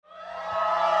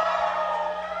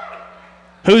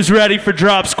Who's ready for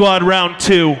Drop Squad round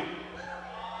 2?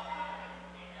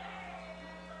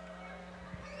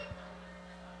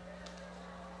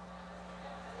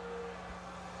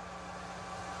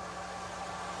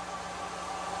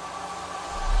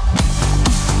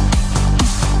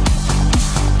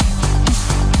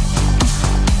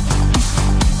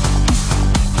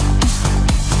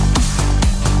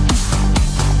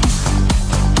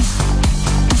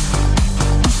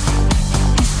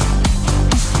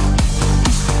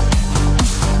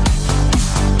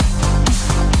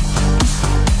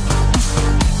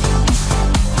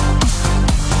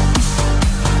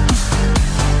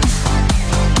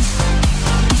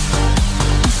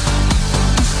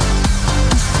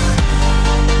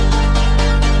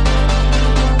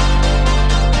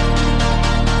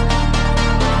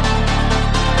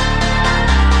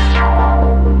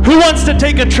 To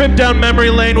take a trip down memory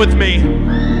lane with me.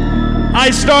 I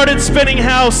started spinning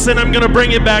house and I'm gonna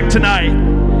bring it back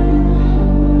tonight.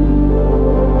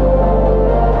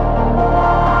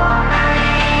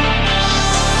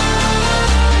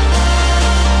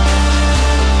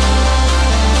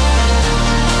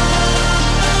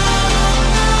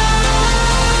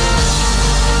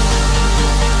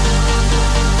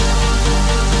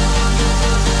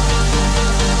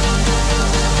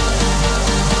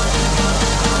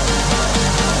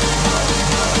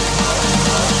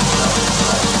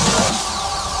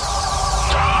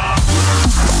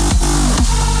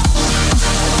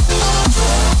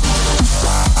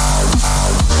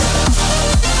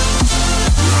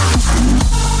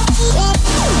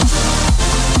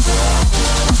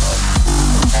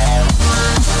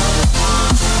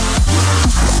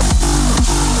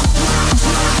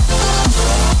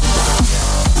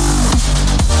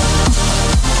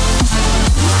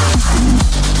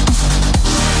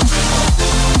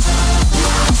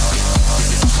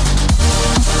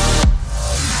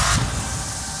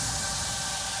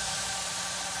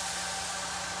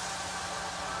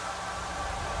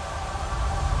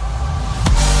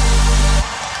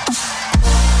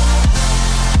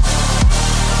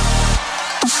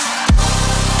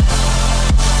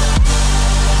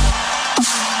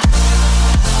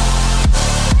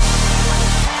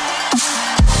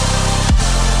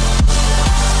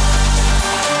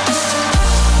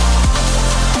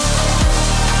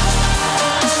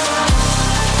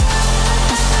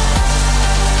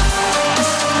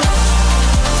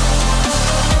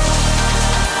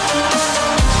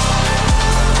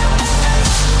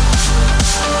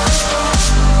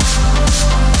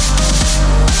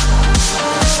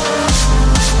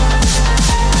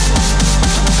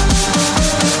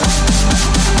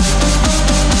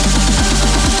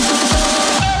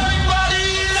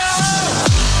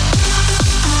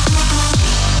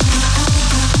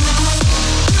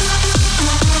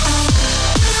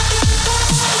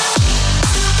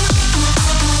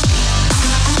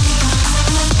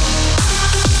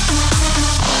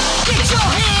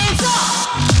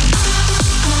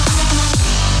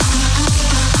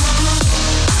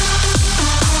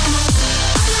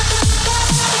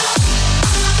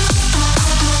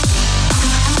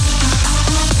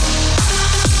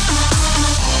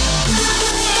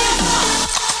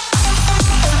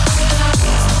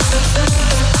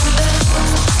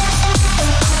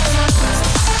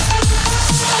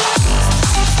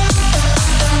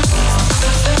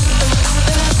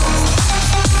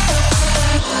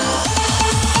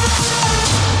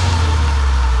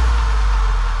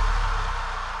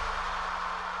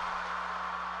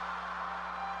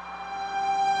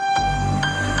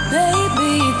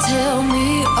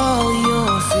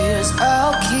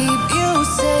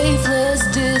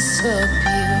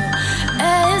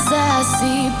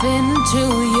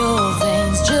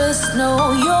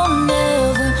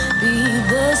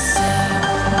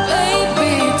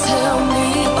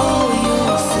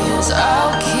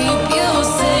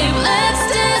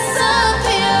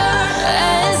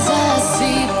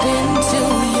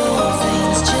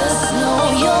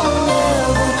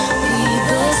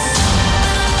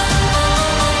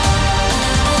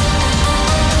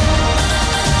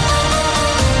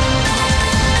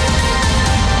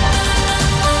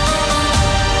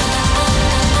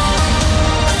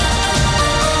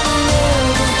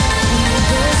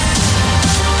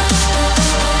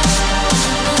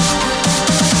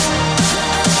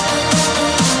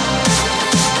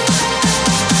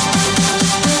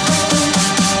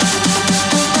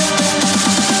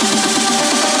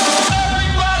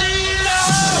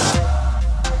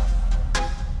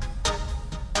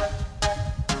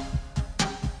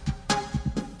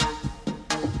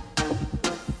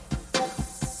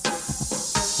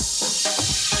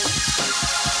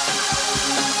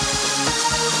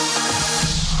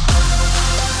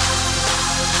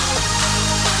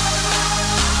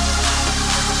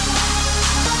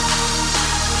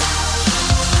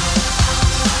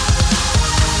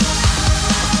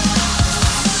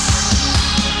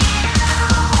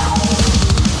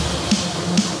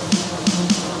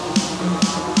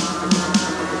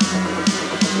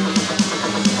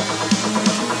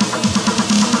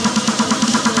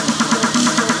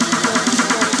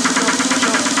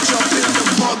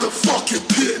 fucking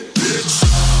pit,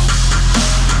 bitch.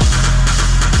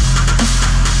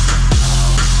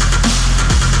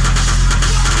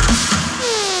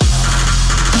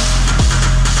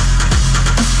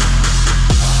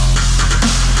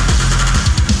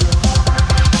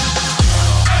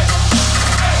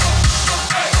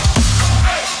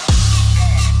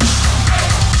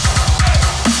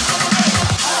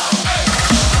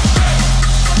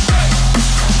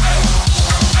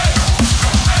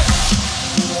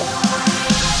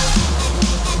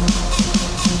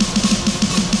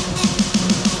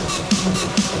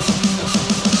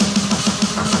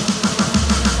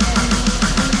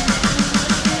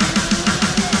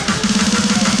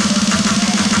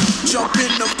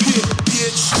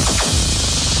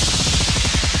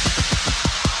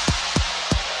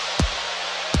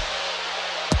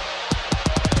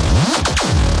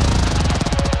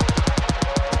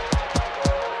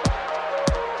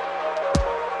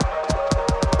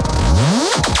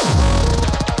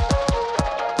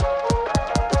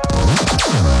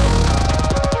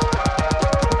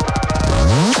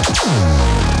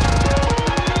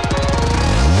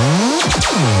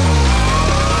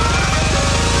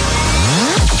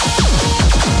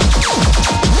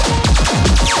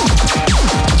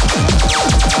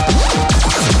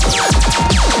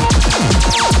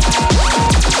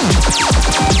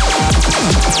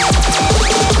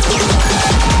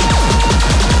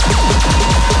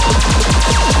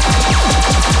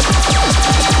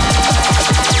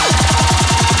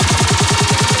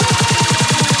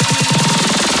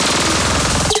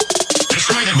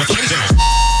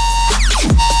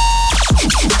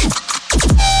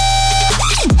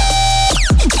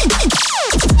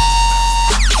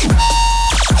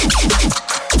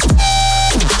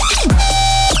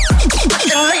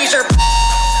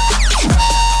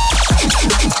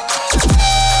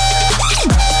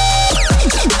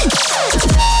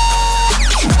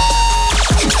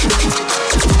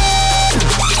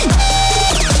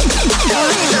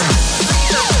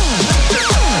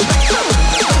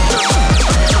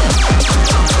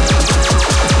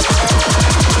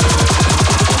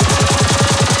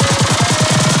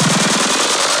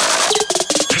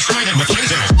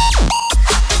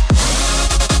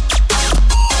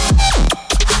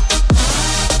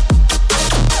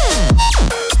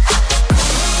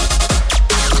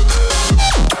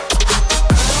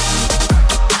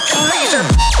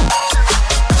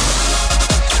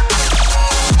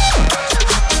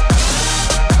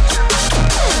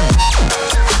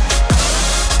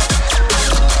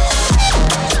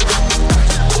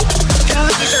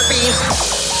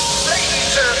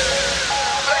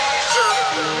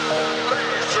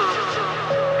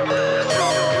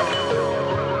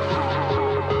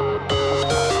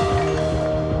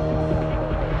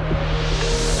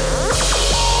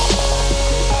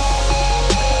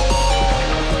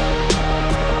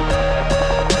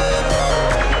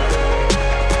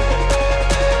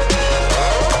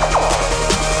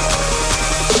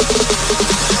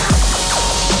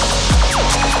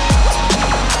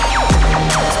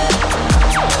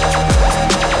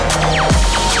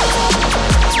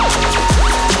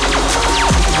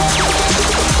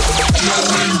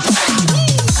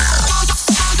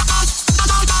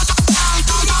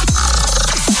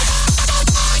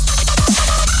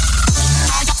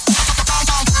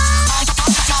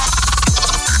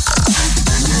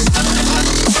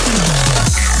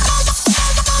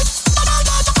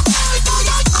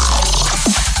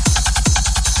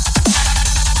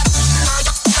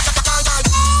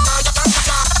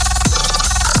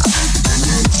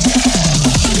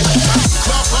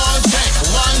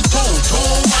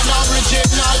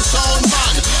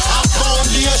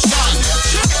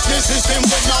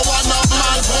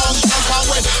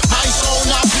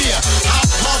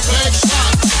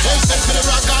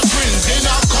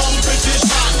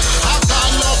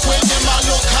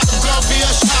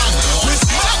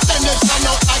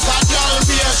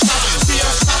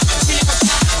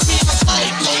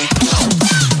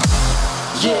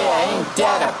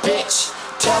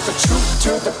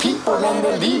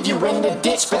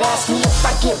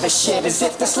 Shit, as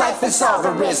if this life is all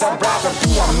there is. I'd rather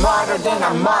be a martyr than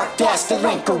a marked as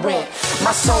delinquent.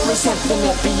 My soul is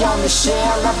infinite beyond the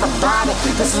shell of a body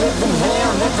that's living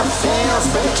hell, never fails,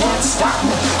 but it can't stop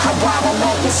me. I got a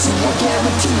legacy, I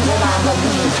guarantee that I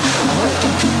believe. I'm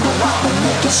waking people up and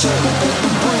making sure that they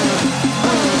can breathe.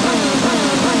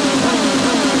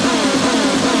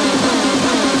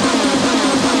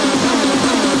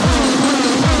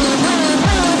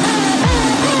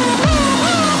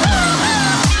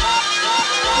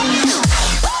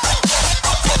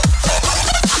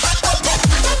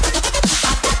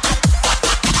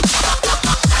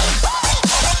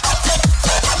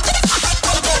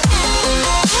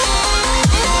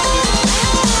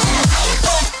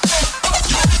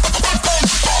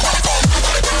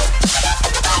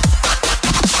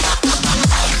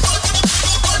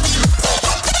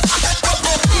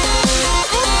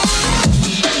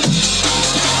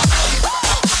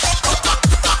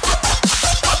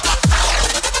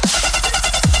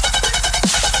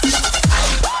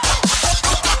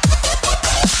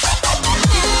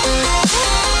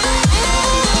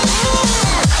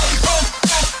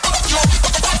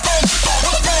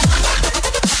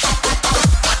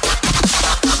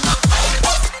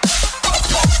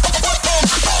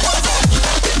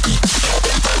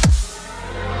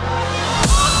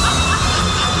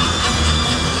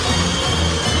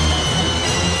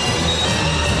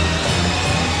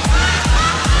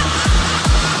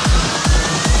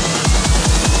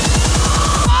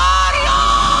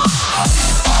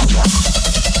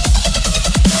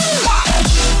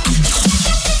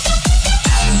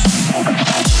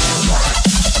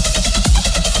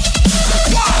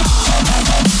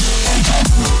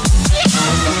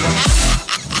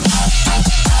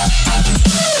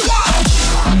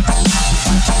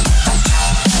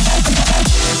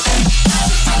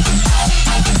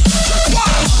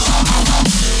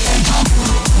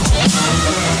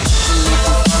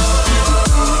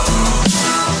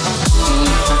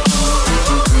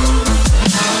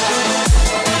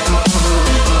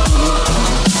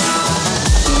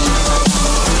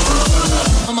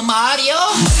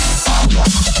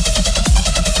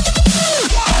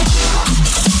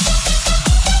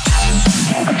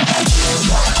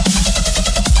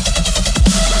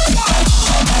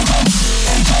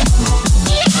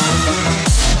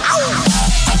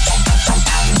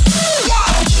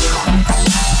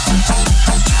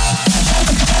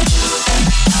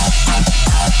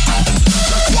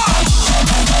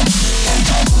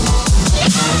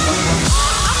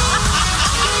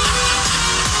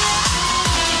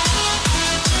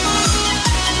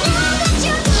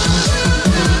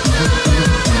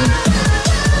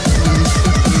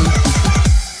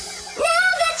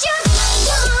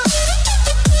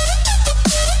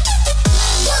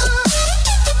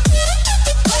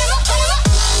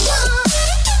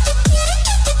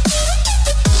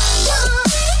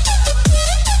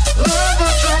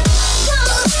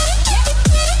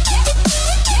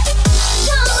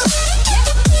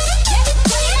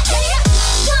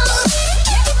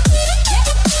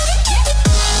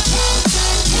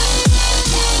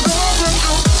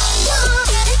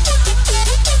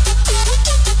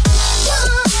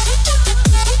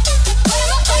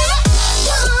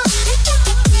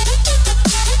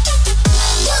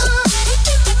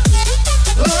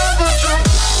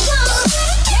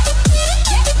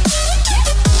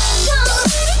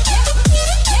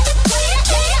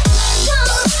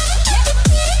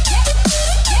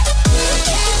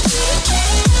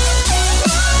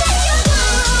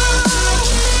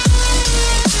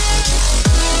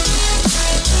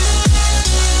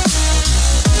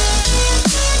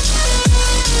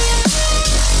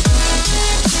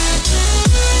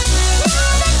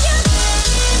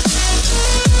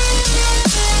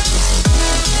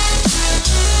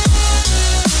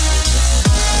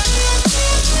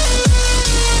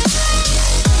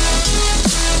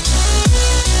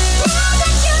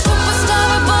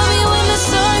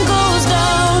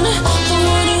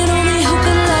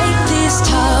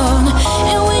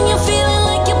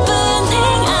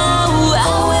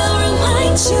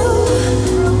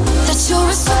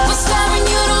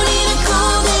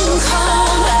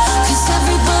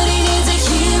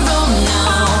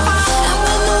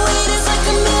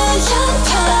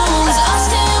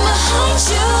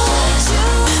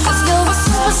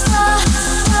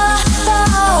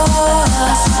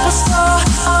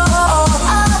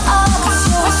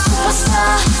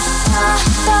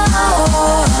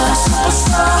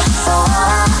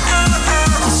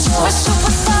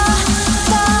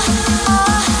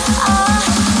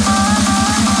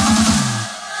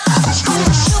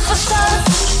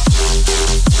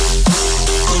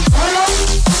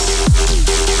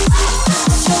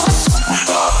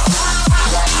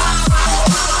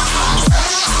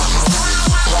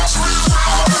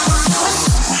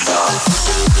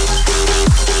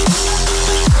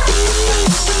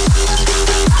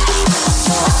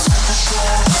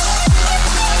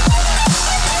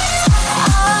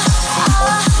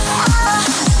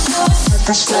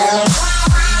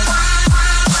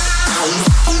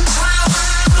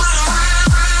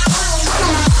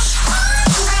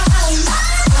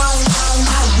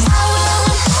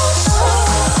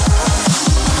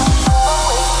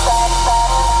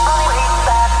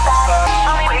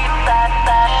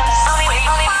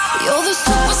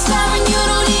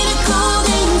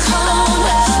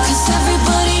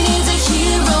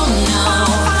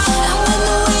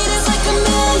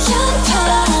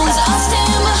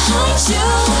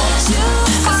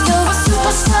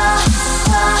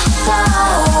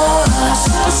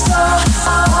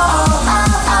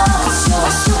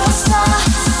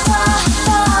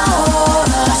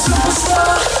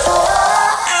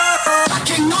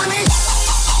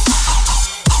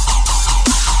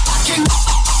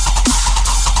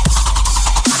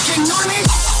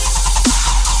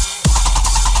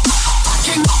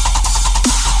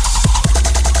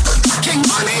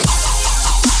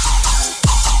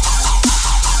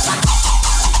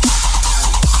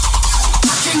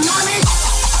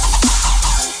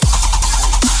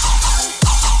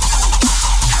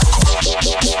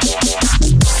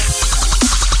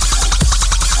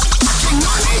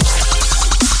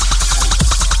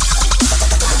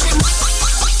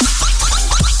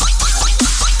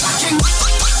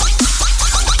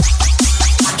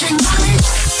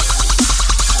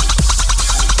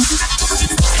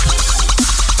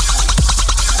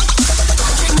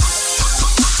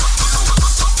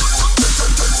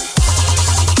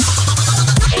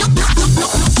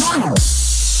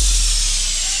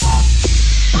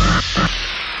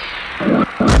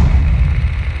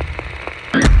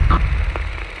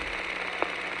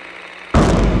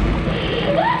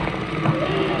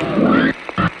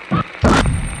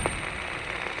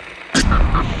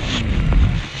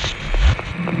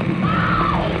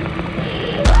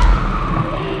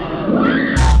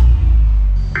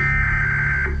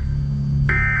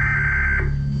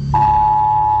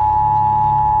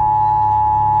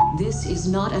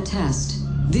 not a test.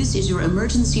 This is your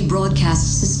emergency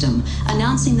broadcast system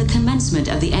announcing the commencement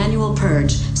of the annual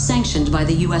purge sanctioned by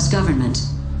the U.S. government.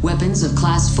 Weapons of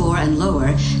Class 4 and lower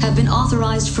have been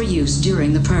authorized for use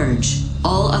during the purge.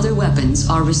 All other weapons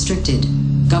are restricted.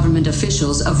 Government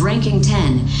officials of ranking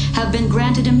 10 have been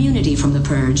granted immunity from the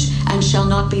purge and shall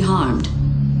not be harmed.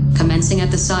 Commencing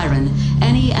at the siren,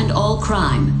 any and all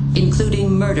crime, including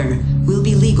murder, will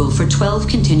be legal for 12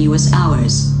 continuous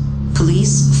hours.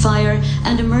 Police, fire,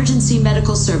 and emergency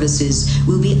medical services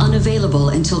will be unavailable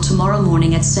until tomorrow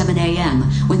morning at 7 a.m.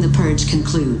 when the purge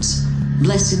concludes.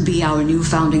 Blessed be our new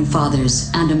founding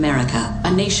fathers and America,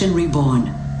 a nation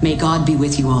reborn. May God be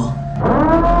with you all.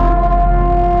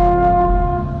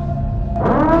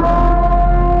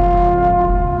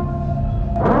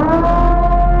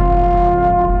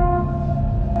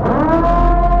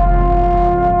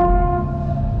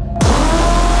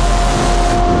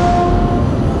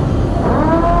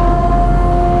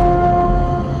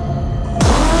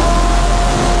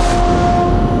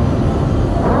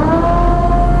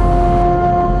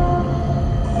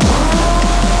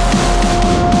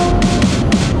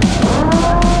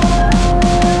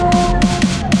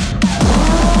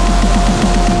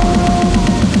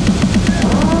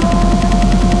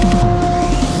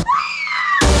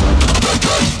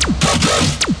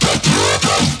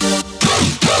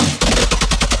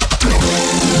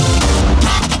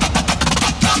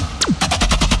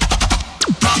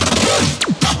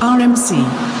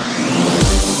 RMC.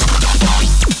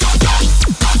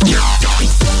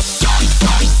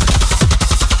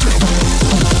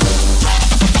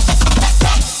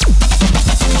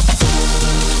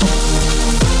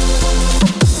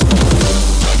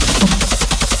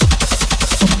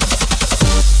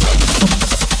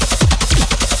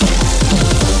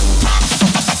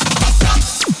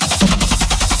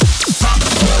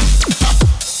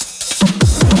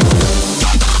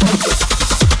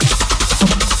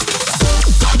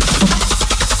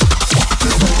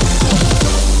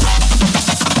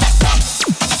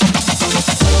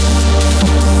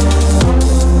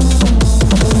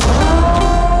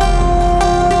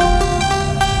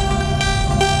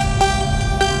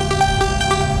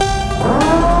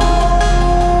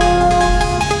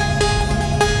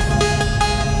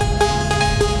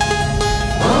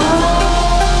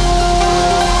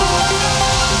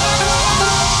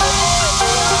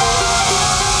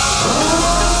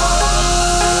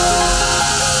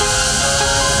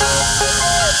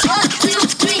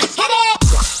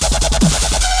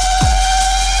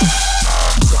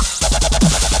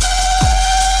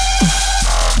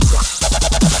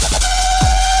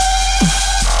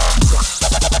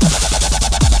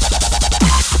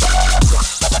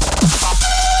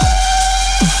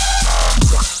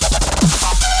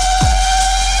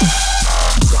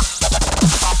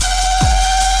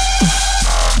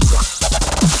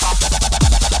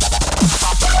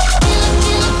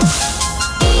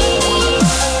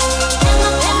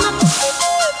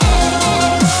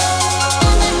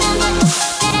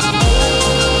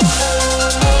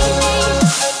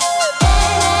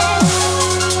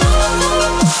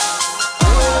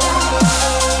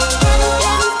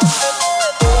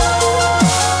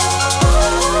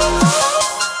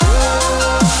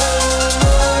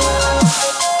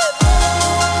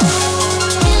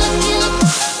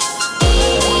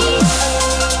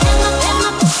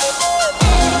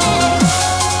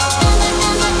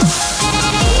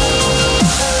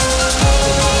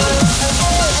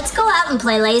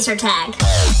 play laser tag.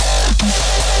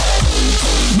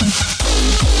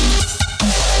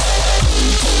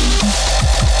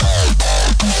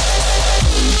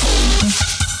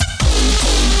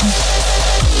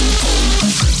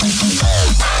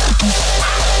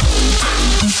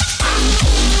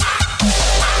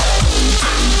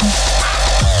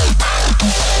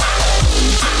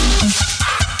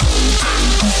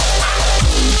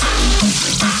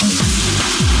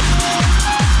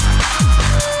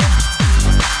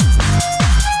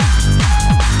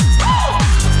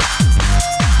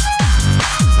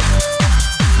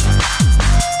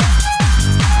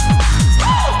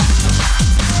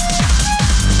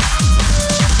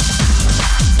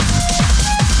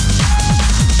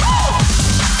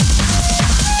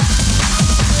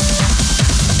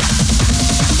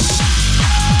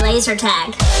 Laser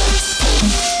tag.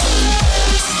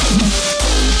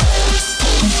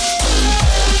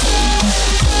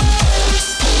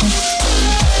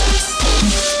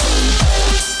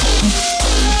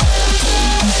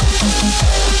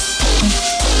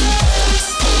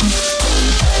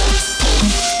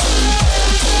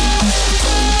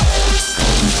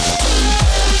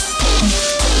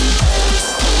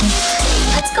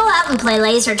 Let's go out and play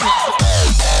laser tag.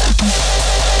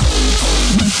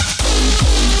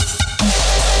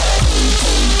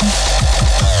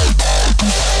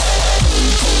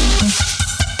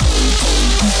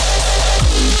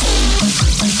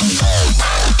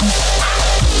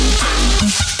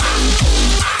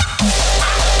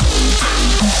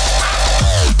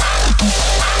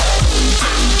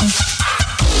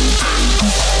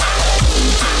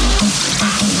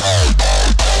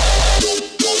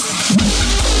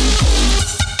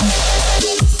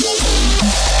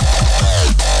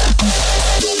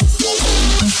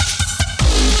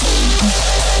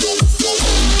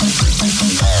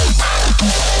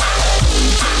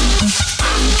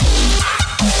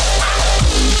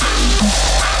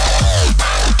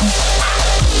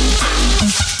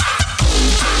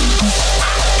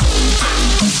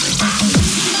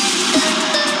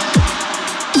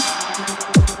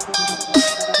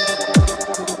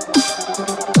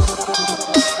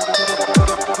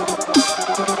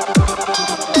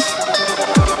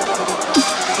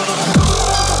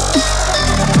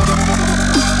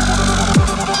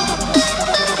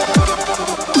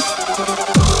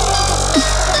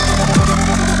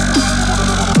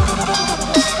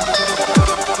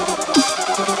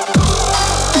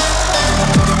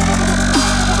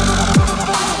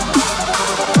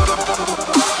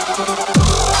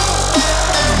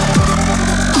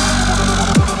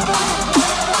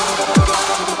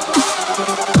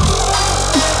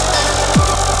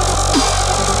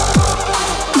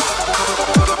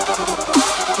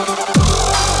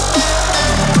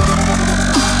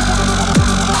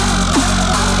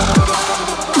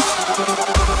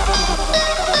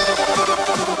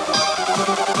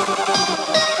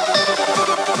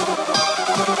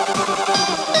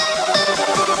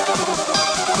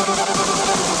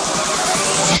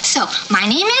 So, my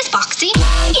name is Boxy.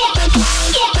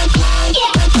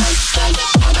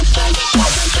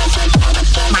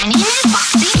 My name is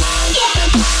Boxy.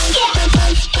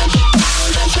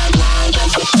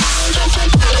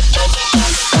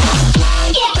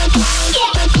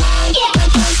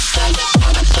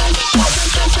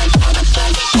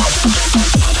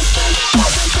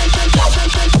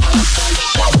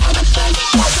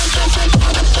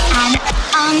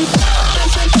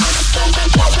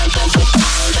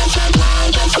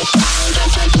 And,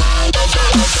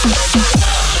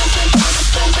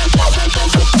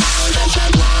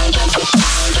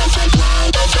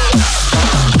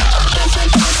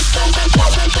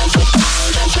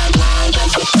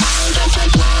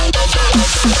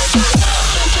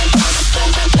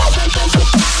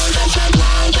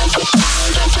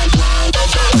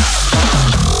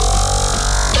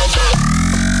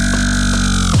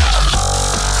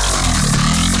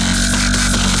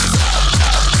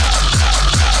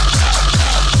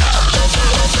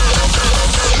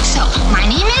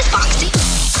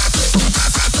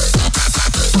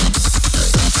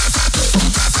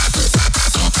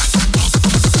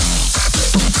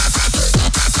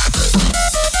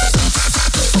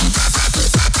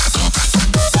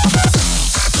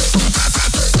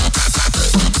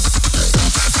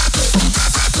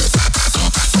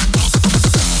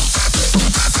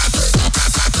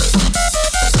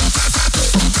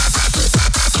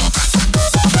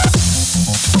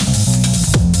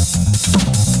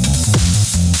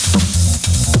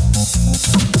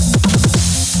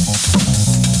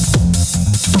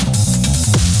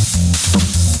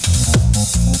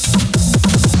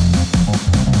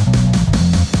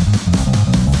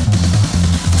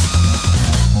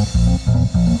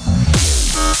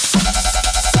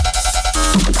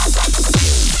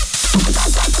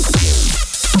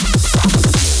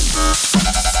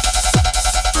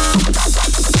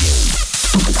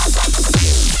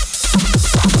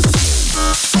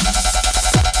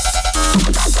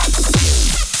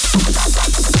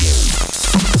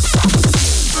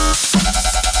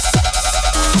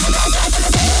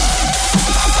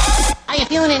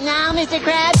 Mr.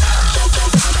 Krabs.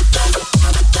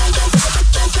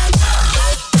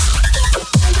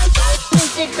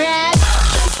 Mr. Krabs.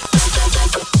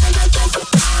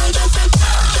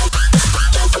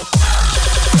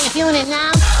 Are you feeling it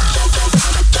now?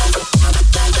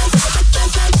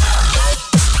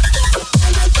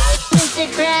 Mr.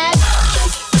 Krabs.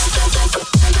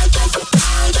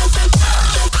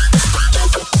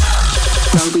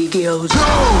 Toby Gills. So,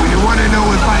 you want to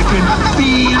know if I can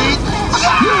feel it?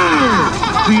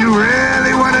 Yeah! Do you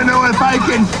really want to know if I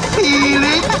can feel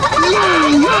it?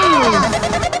 Yeah, yeah!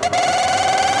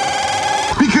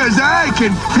 Because I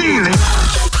can feel it.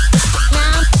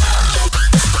 Now,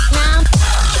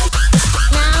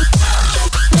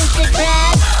 Mr.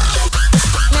 Krabs.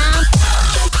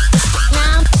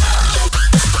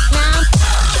 Now,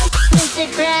 Mr.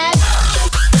 Krabs.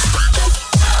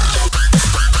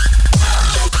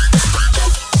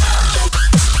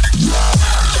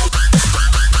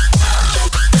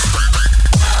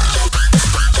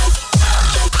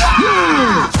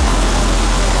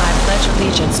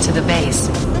 Allegiance to the base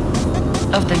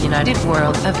of the united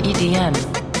world of EDM and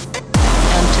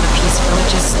to the peaceful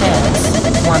which it stands,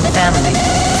 one family,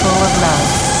 full of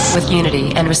love, with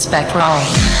unity and respect for all.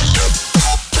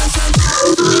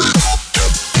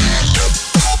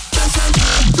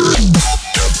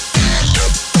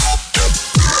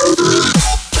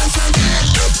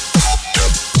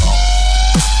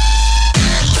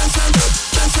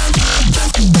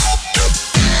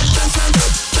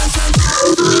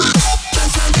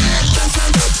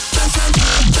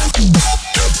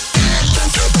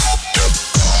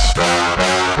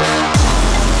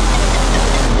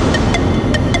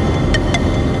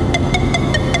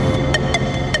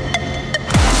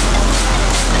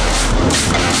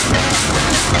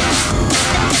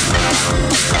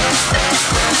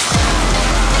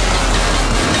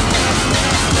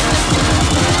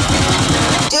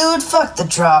 Dude, fuck the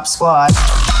Drop Squad.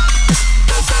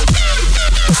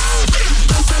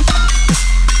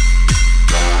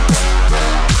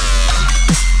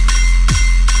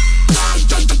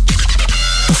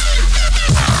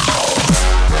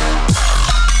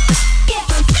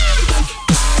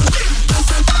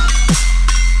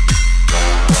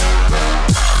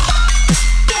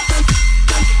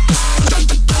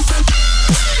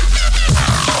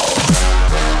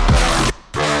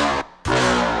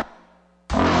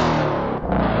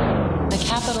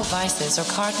 Vices or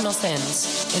cardinal sins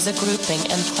is a grouping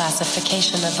and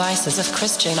classification of vices of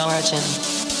Christian origin.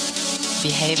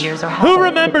 Behaviors or Who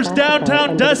remembers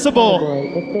Downtown Decibel?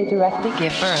 If they directly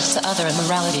give birth to other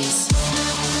immoralities,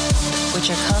 which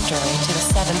are contrary to the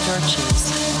seven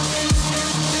virtues.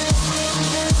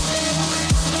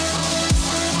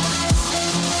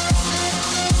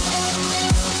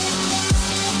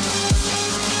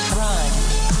 Crime,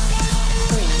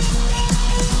 greed,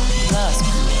 lust,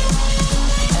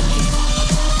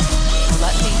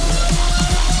 gluttony,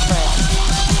 wrath,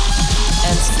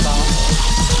 and sloth.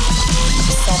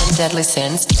 The seven deadly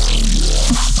sins.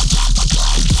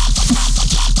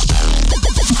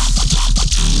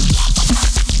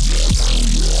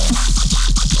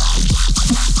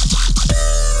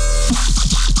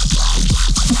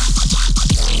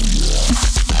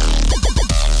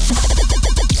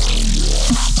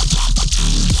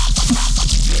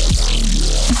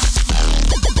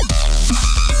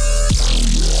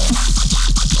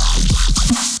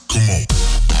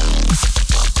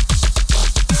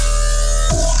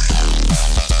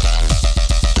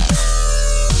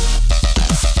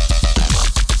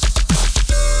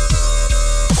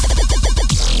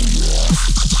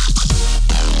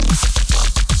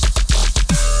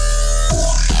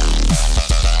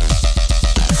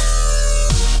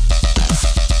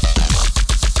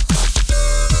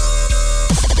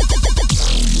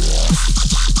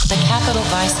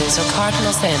 Vices or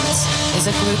cardinal sins is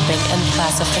a grouping and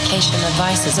classification of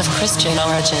vices of Christian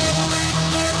origin.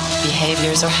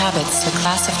 Behaviors or habits are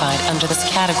classified under this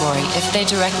category if they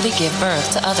directly give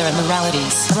birth to other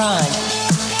immoralities. Pride,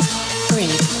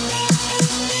 greed,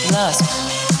 lust,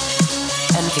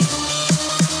 envy,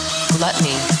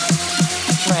 gluttony,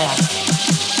 wrath,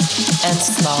 and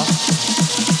sloth.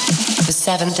 The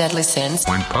seven deadly sins.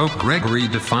 When Pope Gregory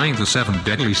defined the seven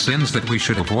deadly sins that we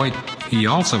should avoid, he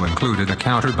also included a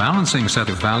counterbalancing set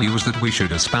of values that we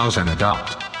should espouse and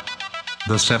adopt.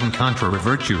 The seven contrary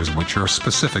virtues, which are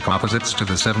specific opposites to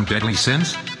the seven deadly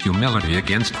sins: humility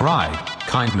against pride,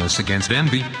 kindness against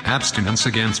envy, abstinence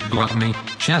against gluttony,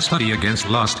 chastity against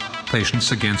lust,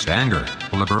 patience against anger,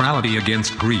 liberality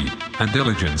against greed, and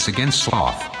diligence against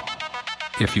sloth.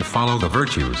 If you follow the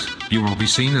virtues, you will be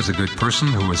seen as a good person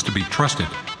who is to be trusted.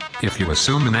 If you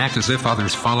assume and act as if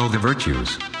others follow the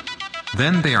virtues,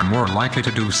 then they are more likely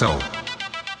to do so.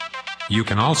 You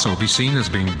can also be seen as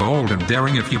being bold and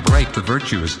daring if you break the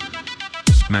virtues.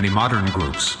 Many modern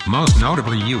groups, most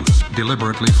notably youth,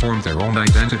 deliberately form their own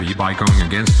identity by going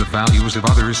against the values of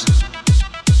others.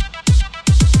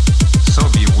 So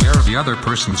be aware of the other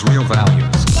person's real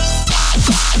values.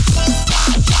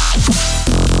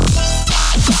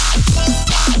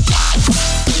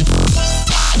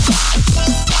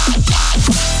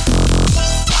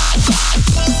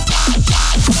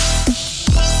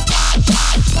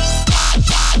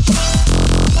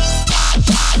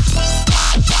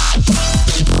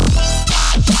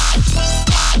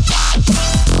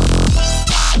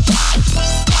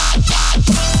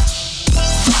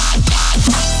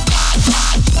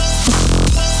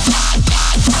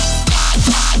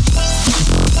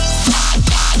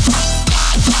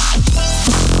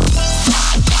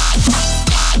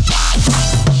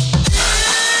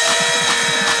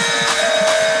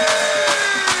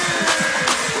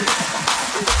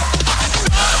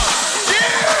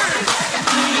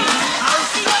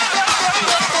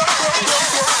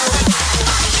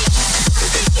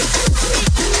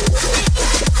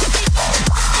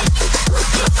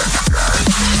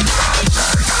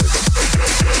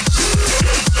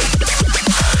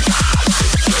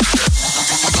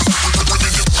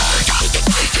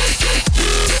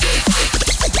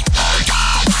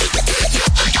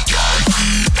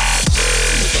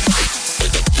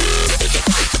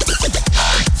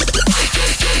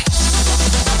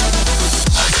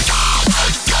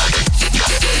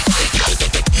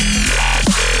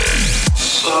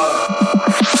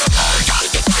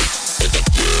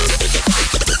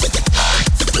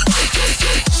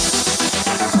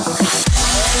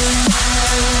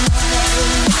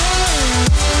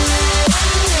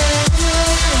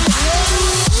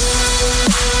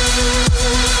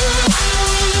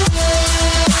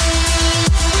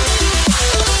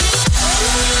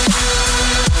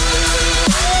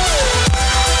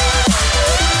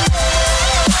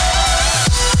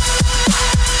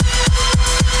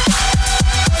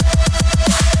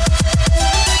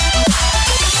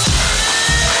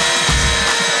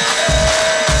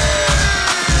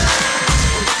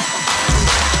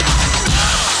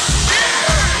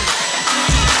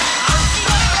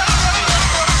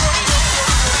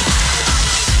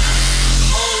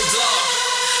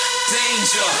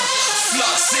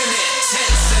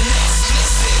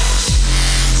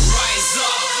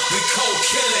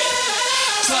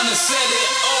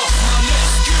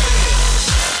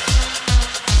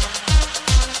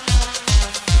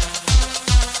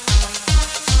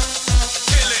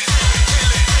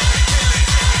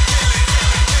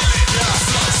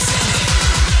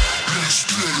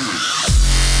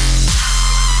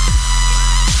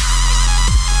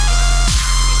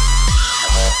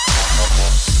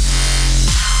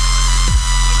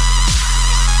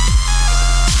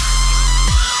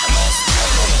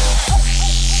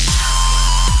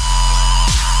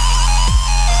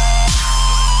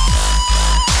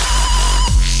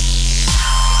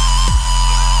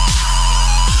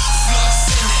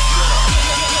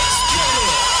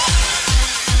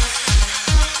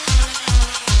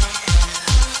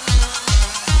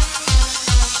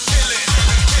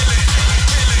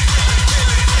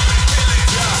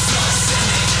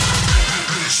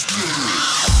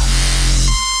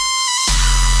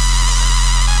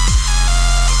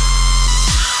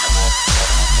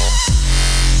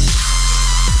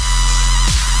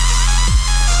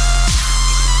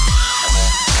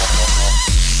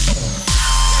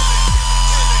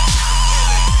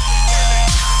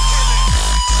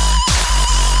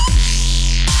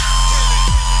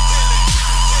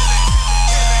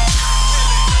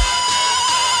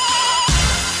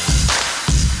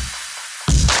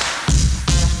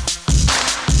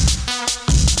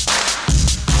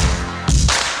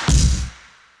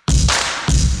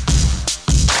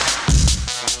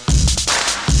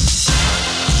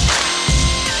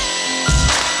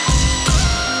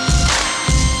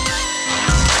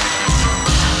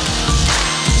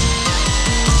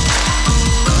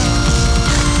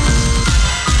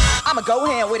 Go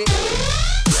ahead with it.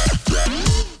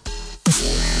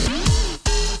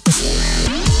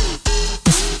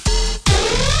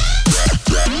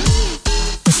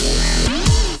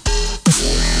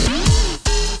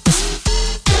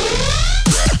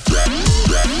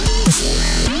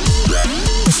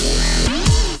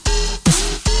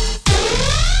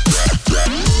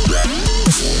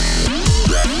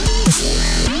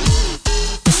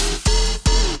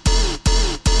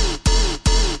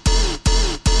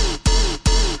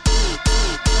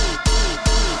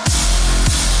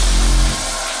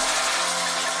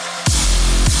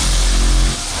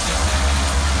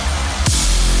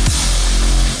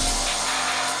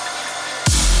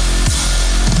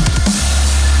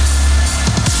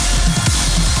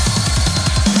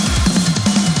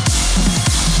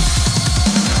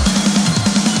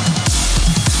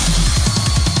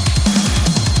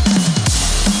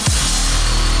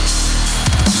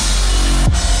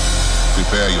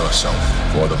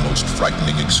 for the most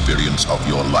frightening experience of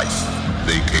your life.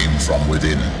 They came from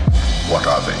within. What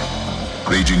are they?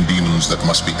 Raging demons that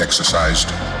must be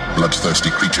exorcised, bloodthirsty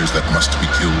creatures that must be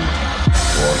killed,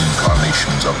 or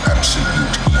incarnations of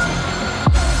absolute evil.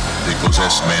 They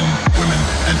possess men, women,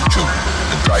 and children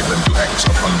and drive them to acts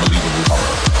of unbelievable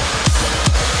horror.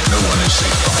 No one is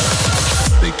safe from them.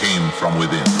 They came from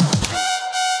within.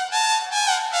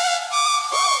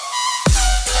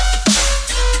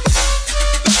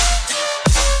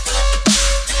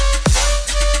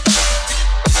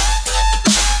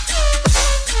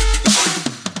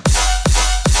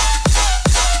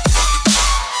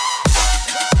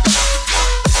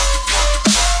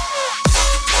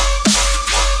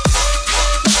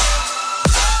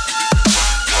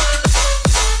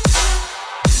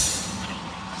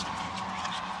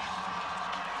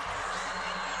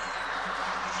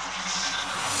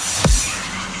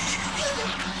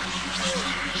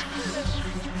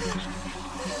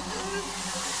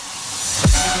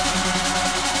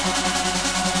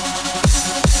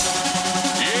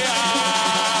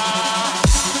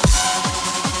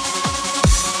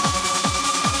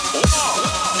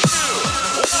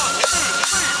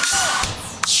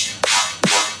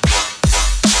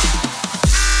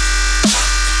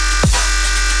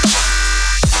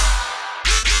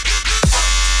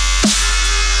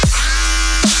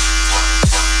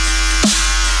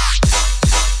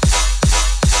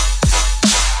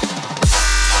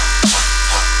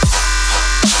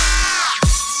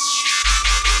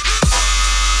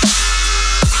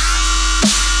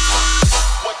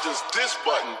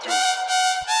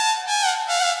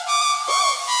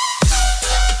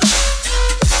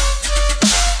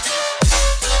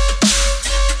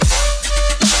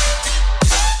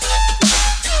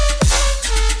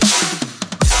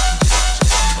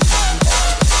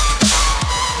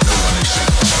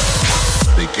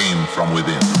 From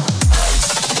within.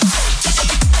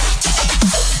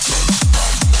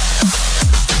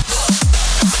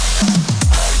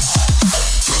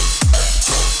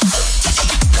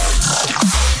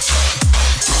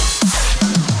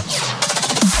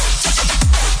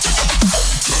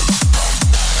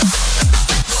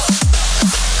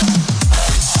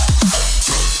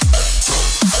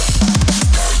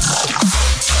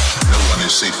 No one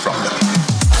is safe from them.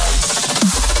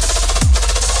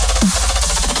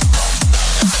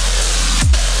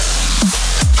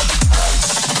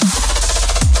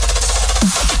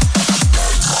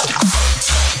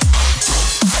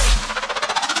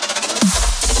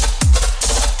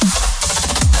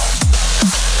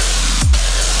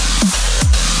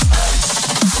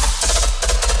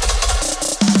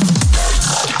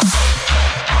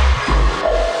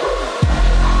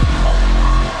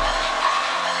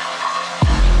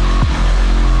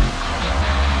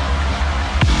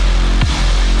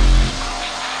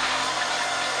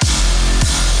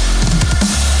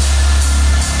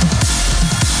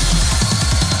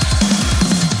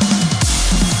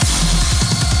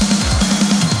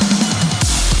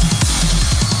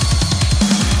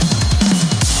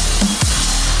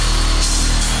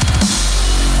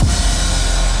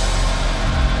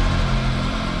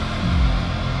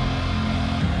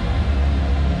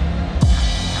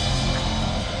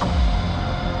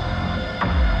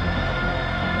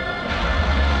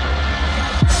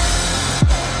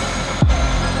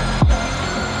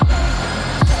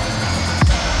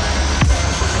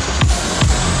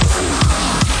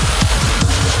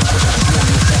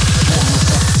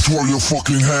 Throw your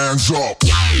fucking hands up.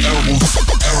 Elbows,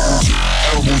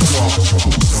 elbows, elbows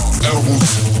up.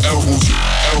 Elbows, elbows,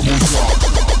 elbows up.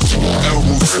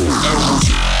 Elbows,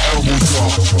 elbows, elbows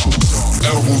up.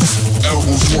 Elbows,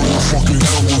 elbows, throw your fucking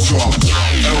elbows up.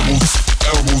 Elbows,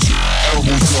 elbows,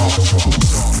 elbows up.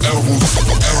 Elbows,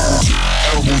 elbows,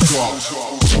 elbows up.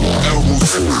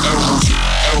 Elbows, elbows,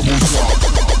 elbows up.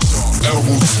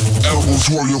 Elbows, elbows,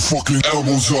 throw your fucking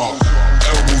elbows up.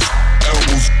 Elbows,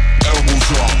 elbows,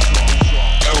 elbows up.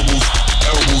 Elbows,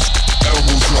 elbows,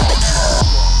 elbows up.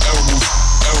 Elbows,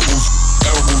 elbows,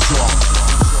 elbows up.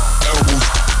 Elbows,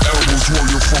 elbows, throw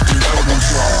your fucking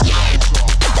elbows up.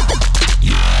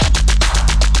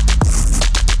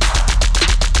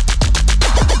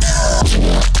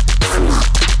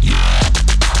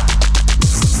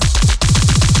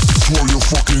 Throw your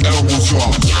fucking elbows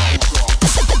up.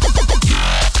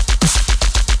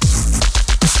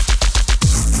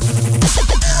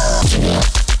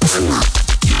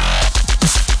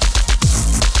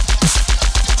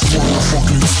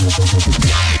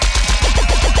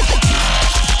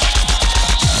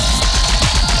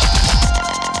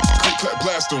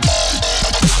 Blast them.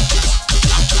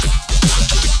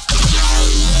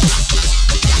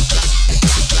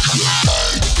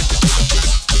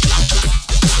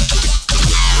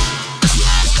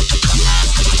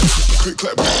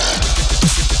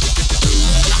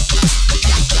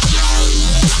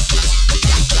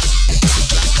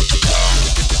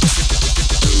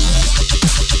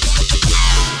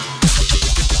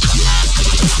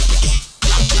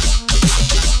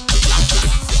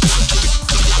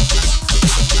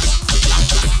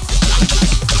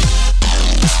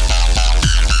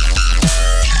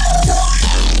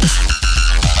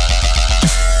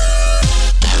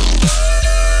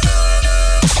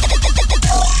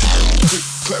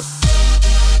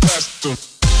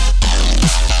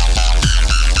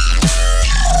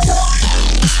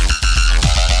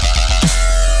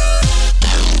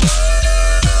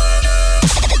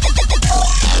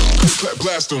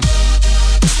 Blast 'em.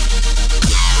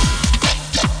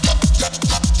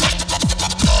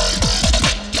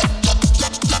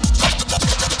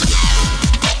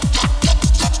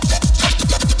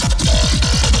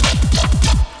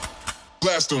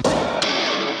 Blast 'em.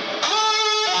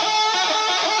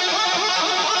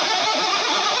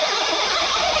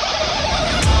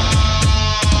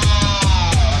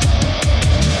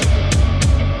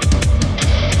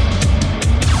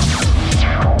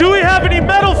 Do we have any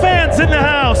metal fans in the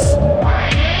house?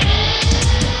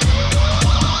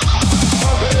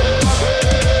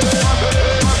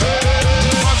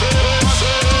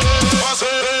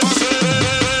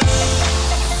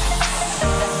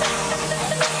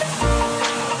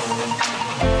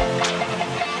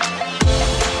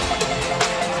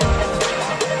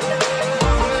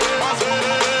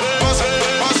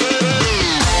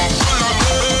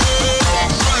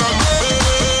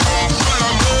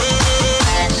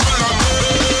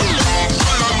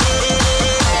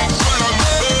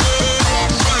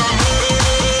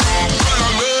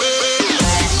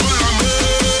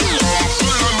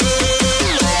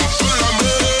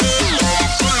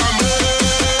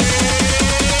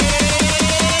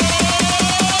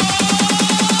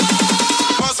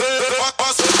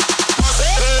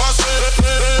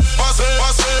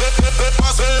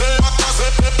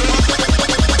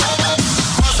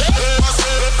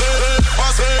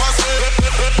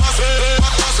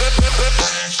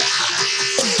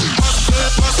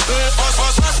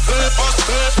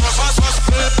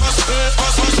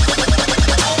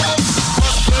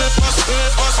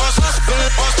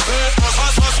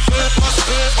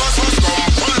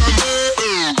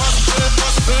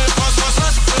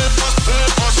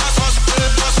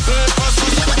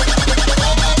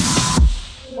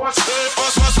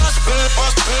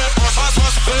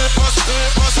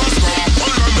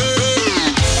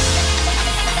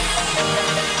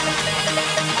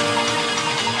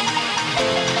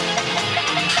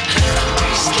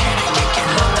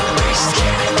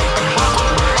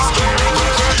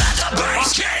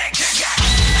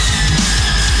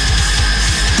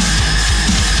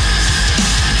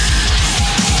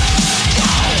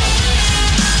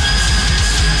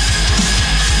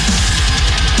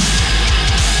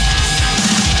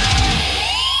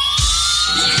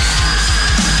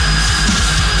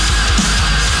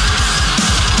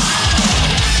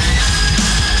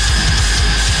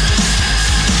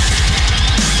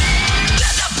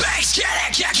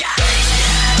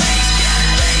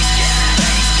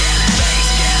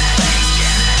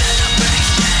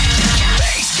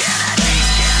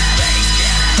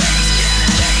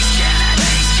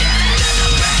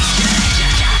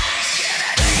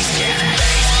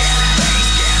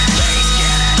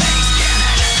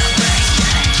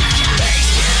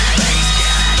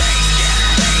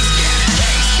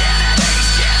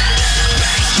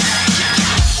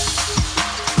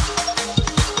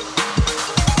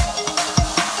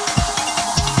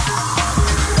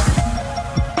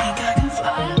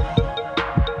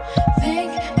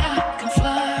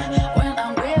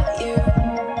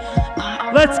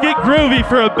 Let's get groovy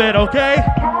for a bit, okay?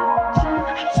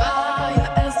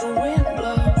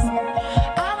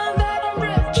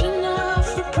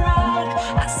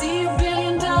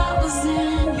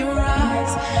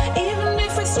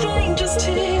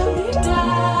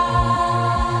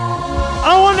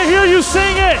 I want to hear you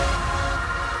sing it.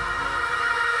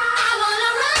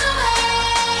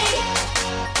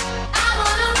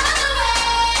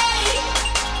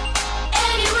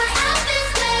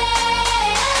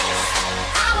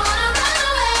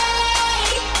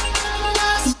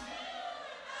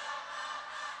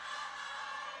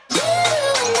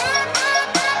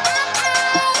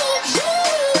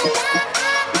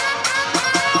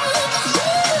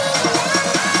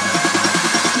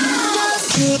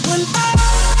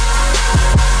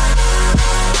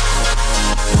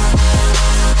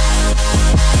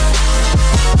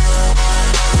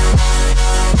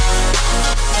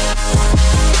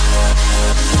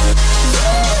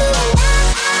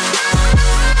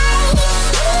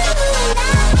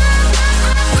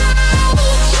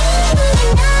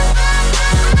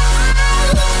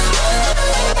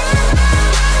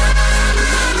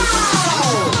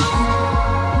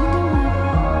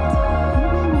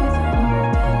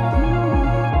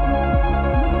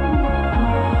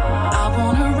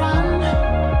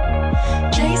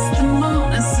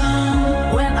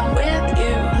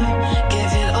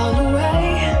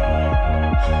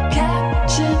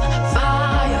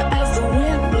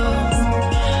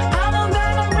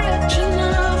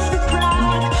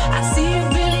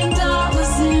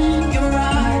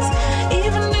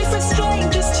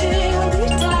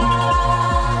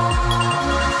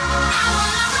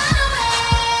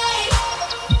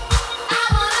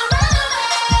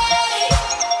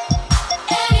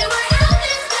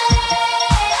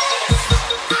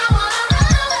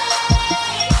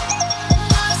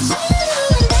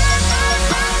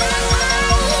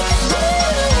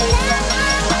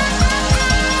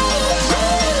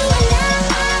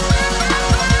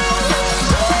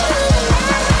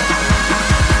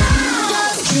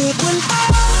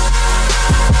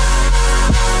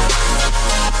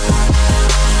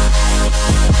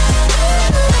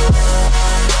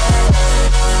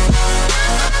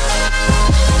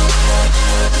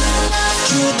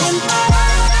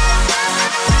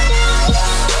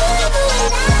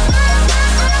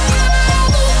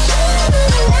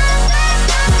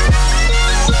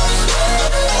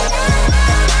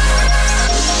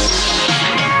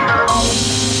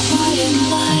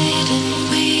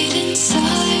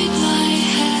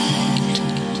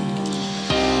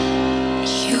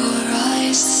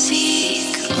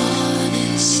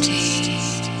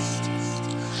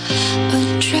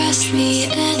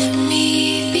 imaginary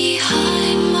enemy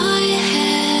behind my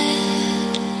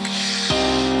head.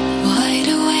 Wide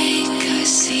awake, I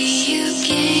see you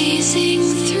gazing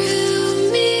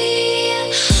through me. A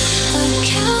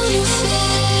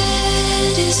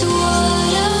counterfeit is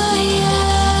what I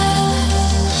am.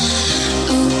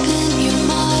 Open your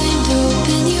mind,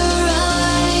 open your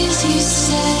eyes, you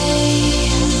say.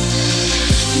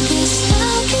 This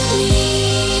alchemy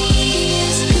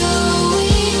is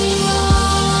going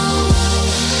wrong,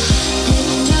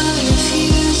 and I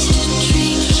refuse to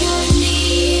drink your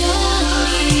neon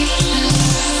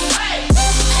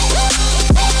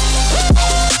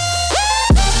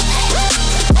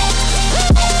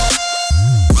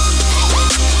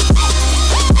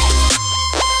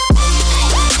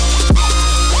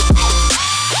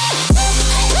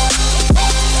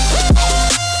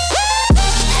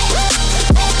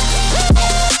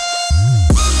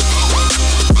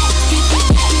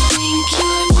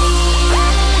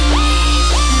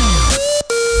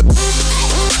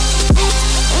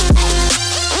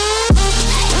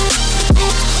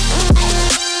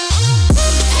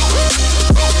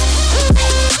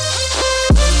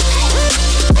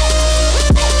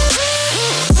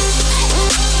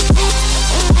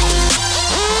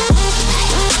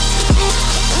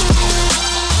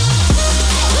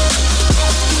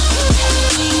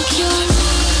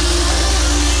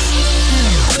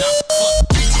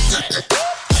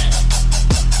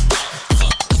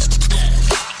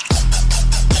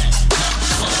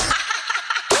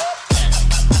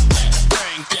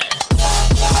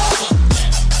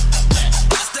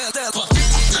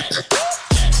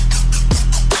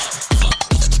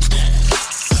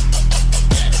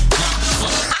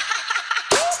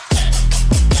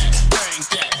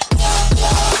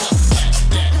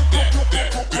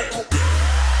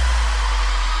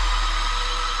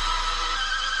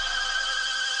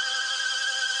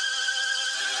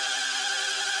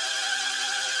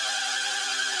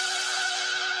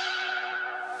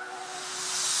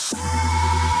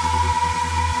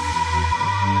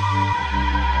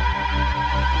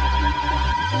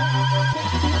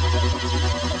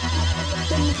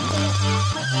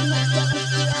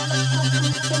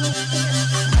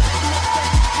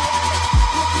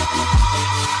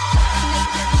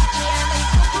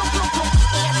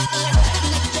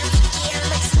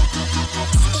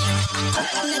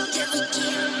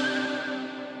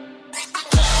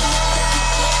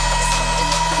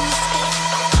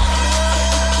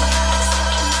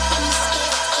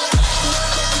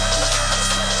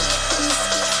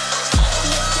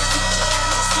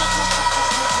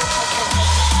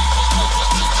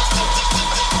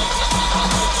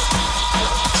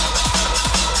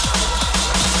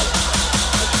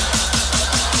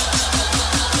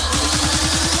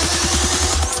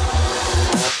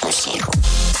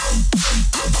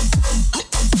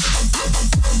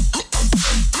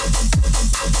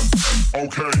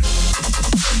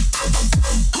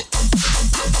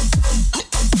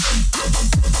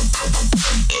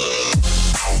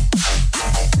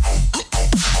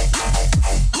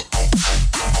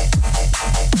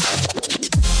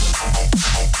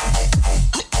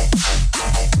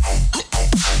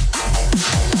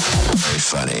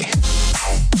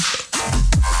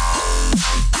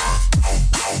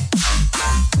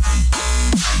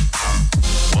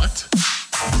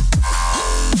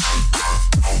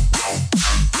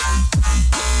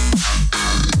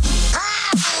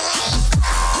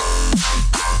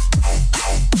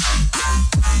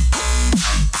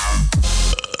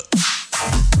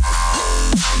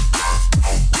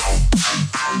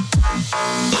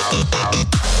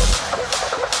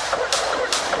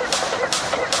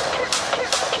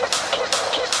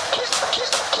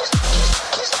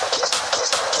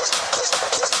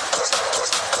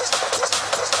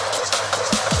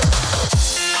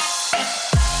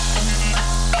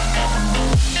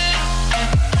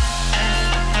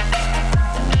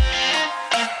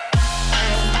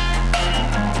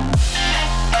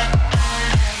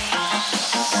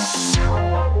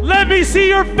Let me see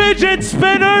your fidget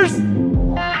spinners!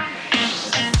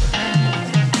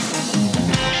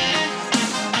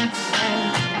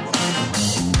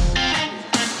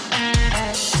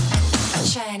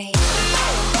 shiny.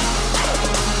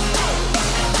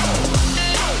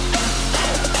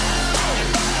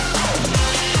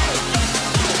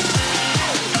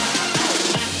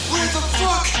 Where the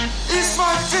fuck is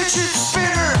my fidget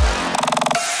spinner?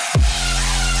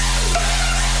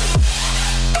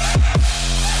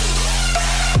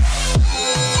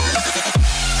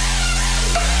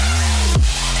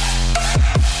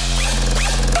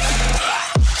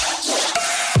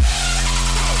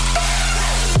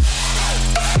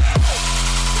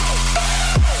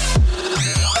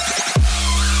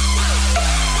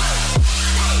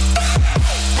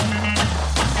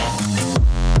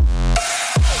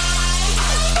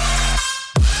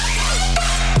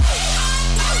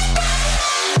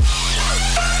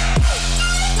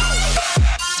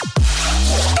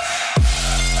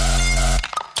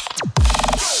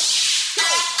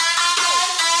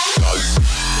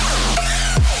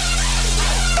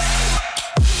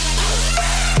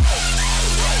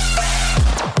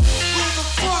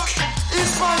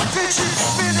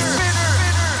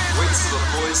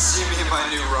 my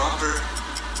new romper.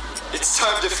 It's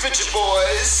time to fidget,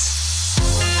 boys.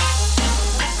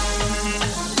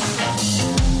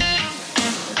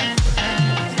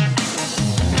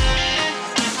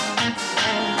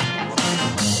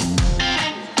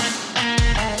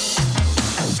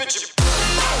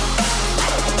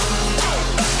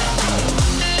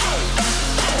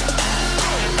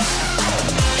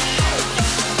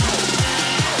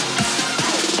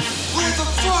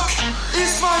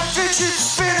 Is my fidget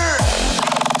spinner!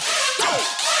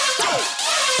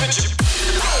 Fidget.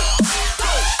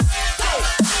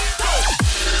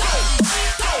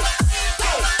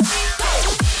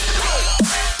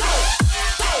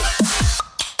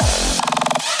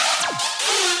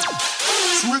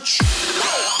 Switch.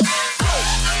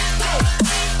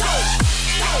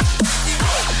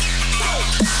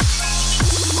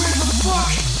 Where the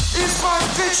fuck is my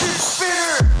fidget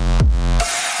spinner?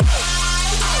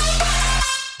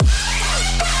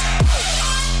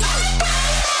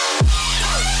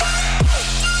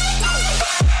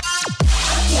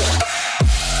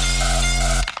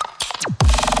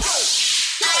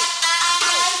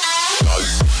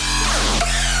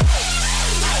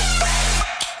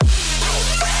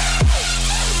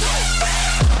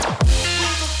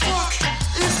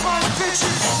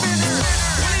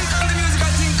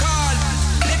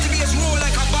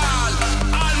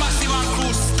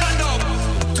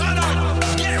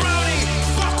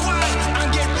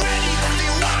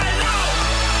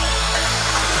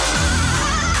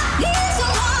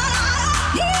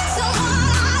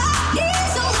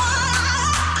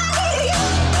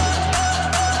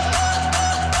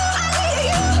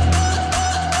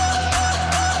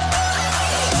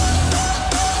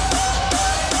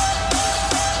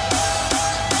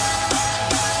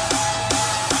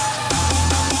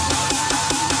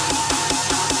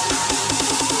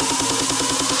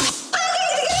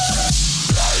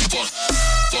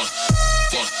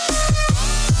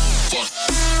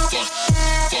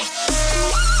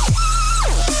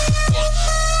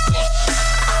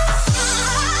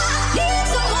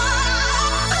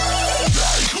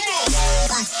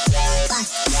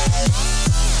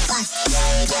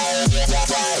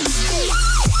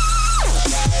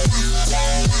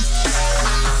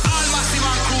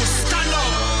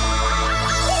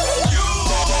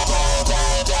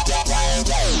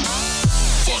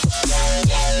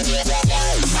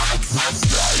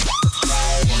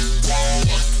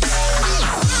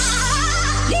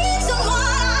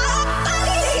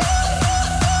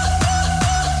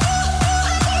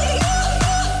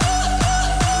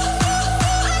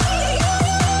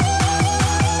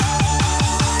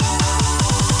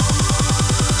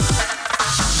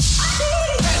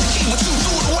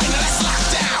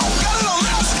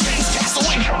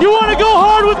 You want to go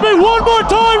hard with me one more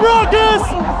time,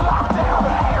 Rawkus?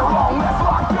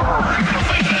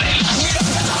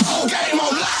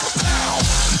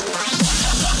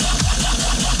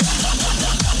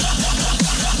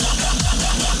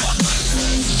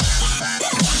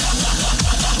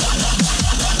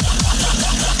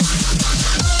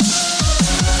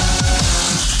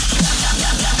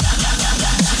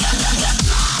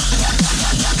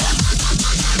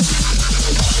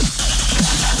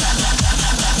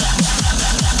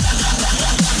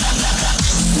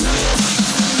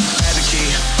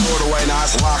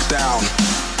 Lockdown.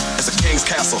 It's a king's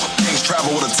castle. Kings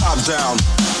travel with a top down.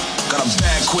 Got a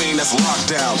bad queen that's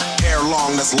locked down. Hair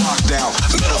long that's locked down.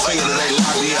 Middle finger that they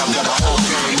locked me up. Got the whole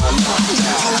game on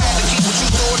lockdown. You had to keep what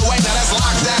you threw it away. Now that's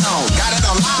locked down. Got it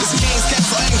on lock. It's a king's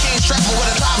castle and kings travel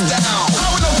with a top down.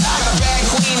 Got a bad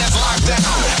queen that's locked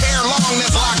down. Hair long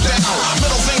that's locked down.